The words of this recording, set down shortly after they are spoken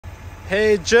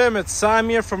Hey Jim, it's Sam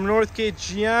here from Northgate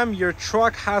GM. Your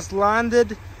truck has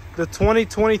landed, the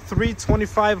 2023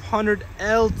 2500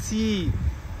 LT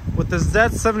with the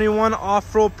Z71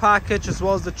 off-road package as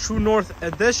well as the True North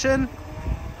edition.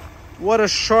 What a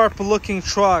sharp looking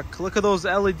truck. Look at those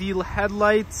LED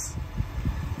headlights.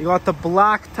 You got the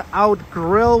blacked out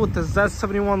grille with the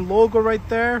Z71 logo right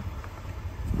there.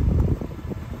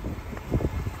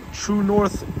 True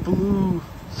North blue.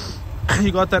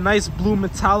 You got that nice blue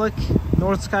metallic,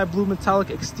 North Sky blue metallic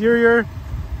exterior.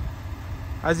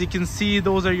 As you can see,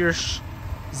 those are your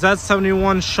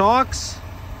Z71 shocks,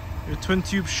 your twin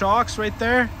tube shocks right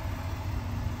there.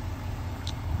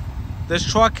 This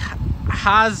truck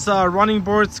has running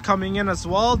boards coming in as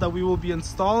well that we will be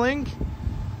installing.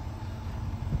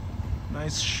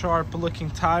 Nice sharp looking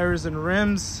tires and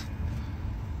rims.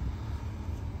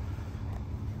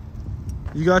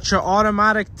 You got your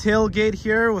automatic tailgate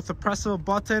here. With the press of a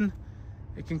button,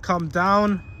 it can come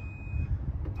down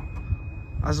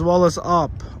as well as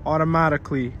up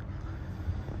automatically.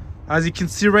 As you can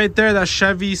see right there, that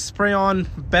Chevy spray-on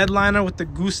bed liner with the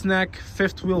gooseneck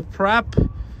fifth wheel prep.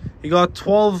 You got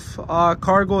 12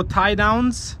 cargo tie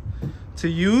downs to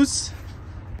use.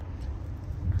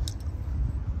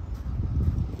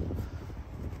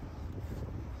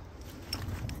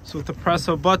 So with the press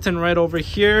of a button right over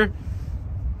here,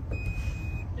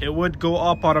 it would go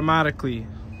up automatically.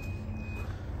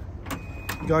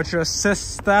 You got your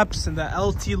assist steps, and the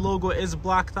LT logo is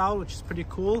blacked out, which is pretty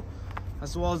cool,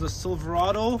 as well as the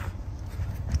Silverado.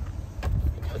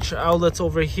 Got your outlets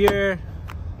over here,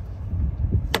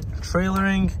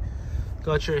 trailering,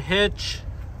 got your hitch.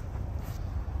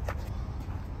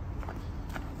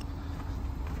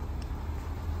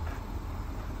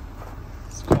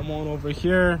 Let's come on over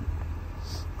here.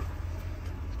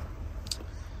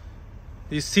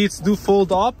 These seats do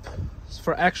fold up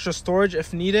for extra storage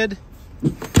if needed.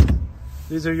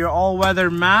 These are your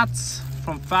all-weather mats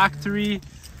from factory.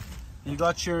 You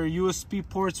got your USB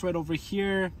ports right over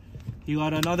here. You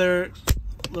got another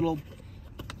little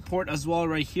port as well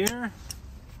right here.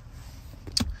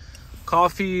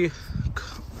 Coffee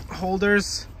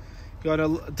holders. You got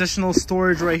an additional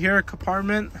storage right here,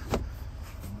 compartment.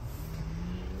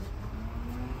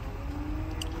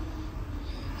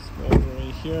 Let's go over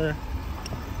right here.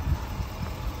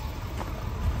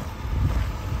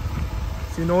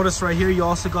 If you notice right here, you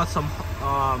also got some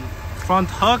front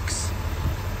hooks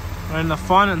right in the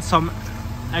front and some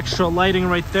extra lighting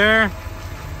right there.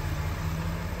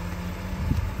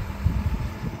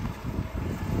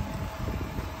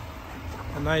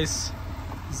 A nice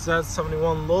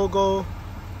Z71 logo.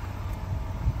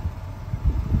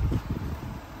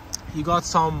 You got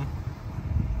some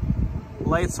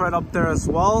lights right up there as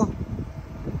well.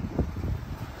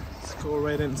 Let's go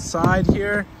right inside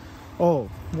here. Oh,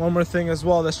 one more thing as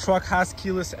well. This truck has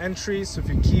keyless entry, so if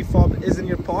your key fob is in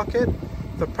your pocket,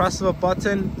 the press of a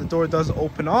button, the door does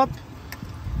open up.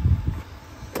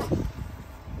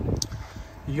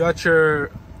 You got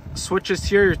your switches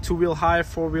here, your two-wheel high,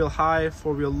 four-wheel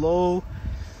low.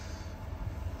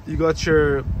 You got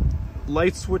your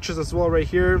light switches as well right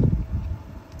here.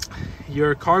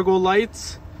 Your cargo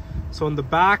lights. So in the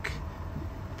back,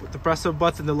 with the press of a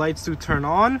button, the lights do turn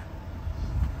on.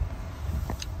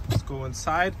 Let's go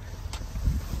inside.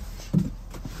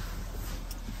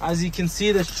 As you can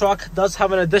see, this truck does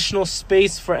have an additional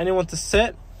space for anyone to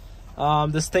sit.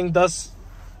 This thing does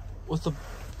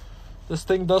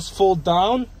fold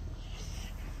down.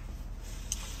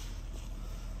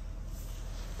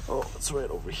 Oh, it's right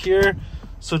over here.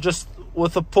 So just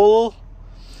with a pull,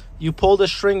 you pull the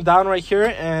string down right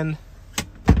here, and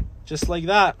just like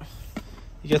that,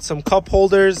 you get some cup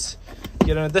holders. You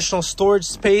get an additional storage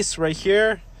space right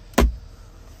here.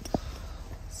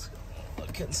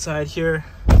 Inside here.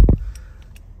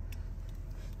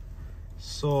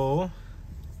 So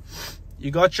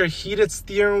you got your heated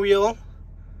steering wheel.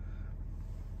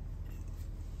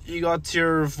 You got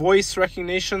your voice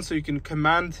recognition, so you can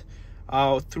command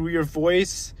through your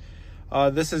voice.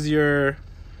 This is your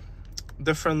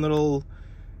different little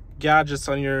gadgets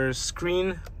on your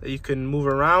screen that you can move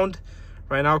around.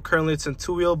 Right now currently it's in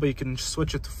two-wheel, but you can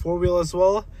switch it to four-wheel as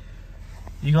well.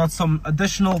 You got some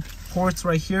additional ports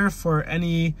right here for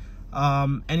any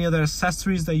other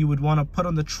accessories that you would want to put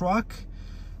on the truck.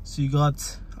 So you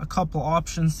got a couple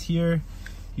options here.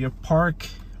 Your park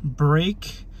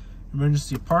brake,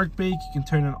 emergency park brake. You can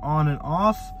turn it on and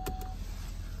off.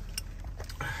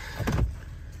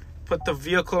 Put the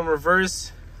vehicle in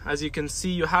reverse. As you can see,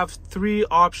 you have three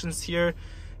options here.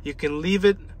 You can leave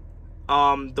it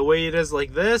the way it is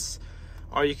like this,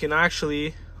 or you can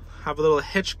actually have a little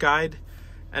hitch guide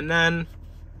and then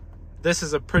this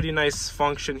is a pretty nice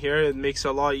function here. It makes it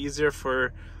a lot easier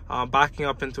for backing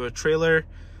up into a trailer,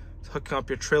 hooking up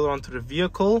your trailer onto the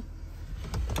vehicle.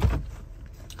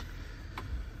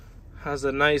 Has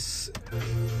a nice,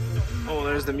 oh,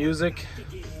 there's the music.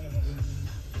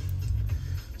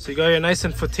 So you got your nice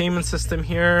infotainment system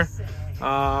here.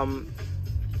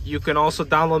 You can also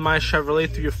download My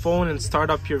Chevrolet through your phone and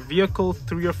start up your vehicle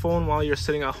through your phone while you're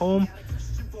sitting at home.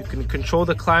 You can control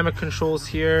the climate controls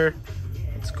here.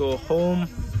 Let's go home.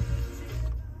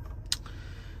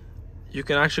 You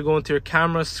can actually go into your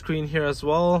camera screen here as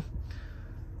well.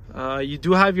 You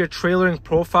do have your trailering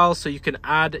profile, so you can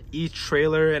add each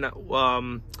trailer,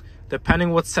 and depending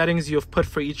what settings you have put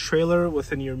for each trailer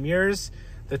within your mirrors,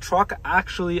 the truck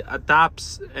actually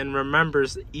adapts and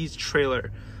remembers each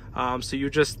trailer. So you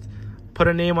just put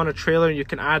a name on a trailer and you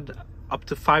can add up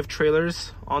to 5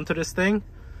 trailers onto this thing,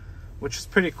 which is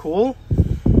pretty cool.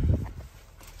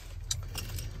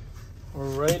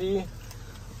 Alrighty,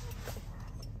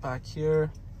 back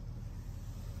here.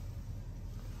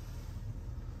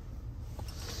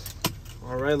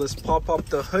 Alright, let's pop up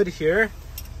the hood here.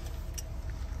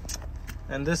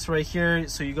 And this right here,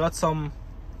 so you got some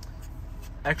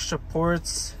extra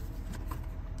ports,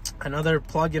 another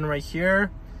plug-in right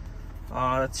here.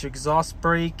 That's your exhaust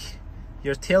brake.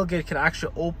 Your tailgate can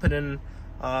actually open, and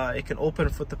it can open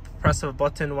with the press of a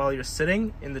button while you're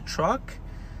sitting in the truck.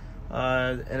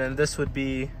 And then this would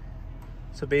be,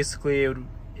 so basically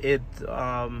it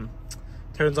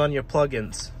turns on your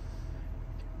plug-ins.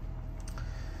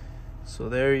 So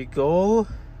there you go.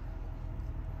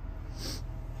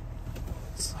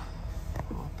 Let's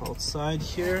hop outside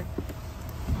here.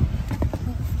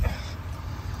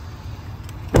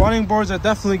 Running boards are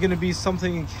definitely going to be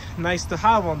something nice to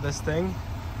have on this thing.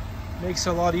 Makes it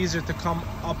a lot easier to come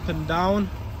up and down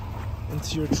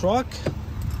into your truck.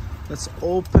 Let's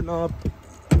open up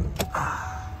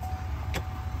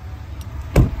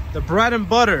the bread and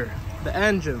butter, the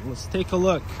engine. Let's take a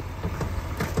look.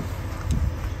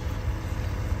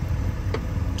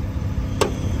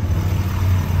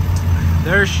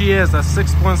 There she is, a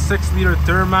 6.6 liter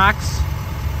Duramax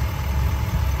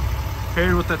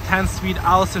paired with a 10-speed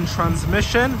Allison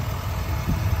transmission,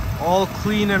 all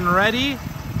clean and ready.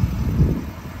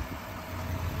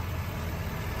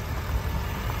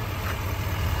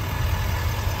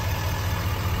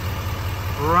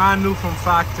 Brand new from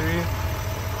factory.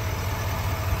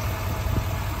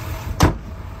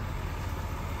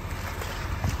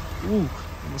 Ooh,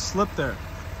 almost slipped there.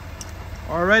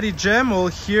 Alrighty, Jim. Well,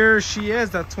 here she is,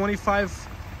 that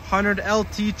 2500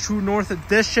 LT True North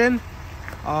Edition.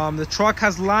 The truck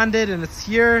has landed and it's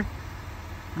here.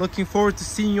 Looking forward to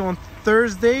seeing you on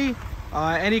Thursday.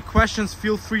 Any questions,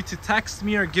 feel free to text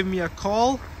me or give me a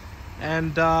call,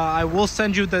 and I will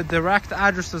send you the direct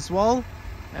address as well,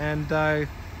 and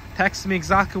text me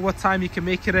exactly what time you can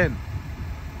make it in.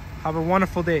 Have a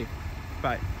wonderful day.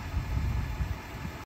 Bye.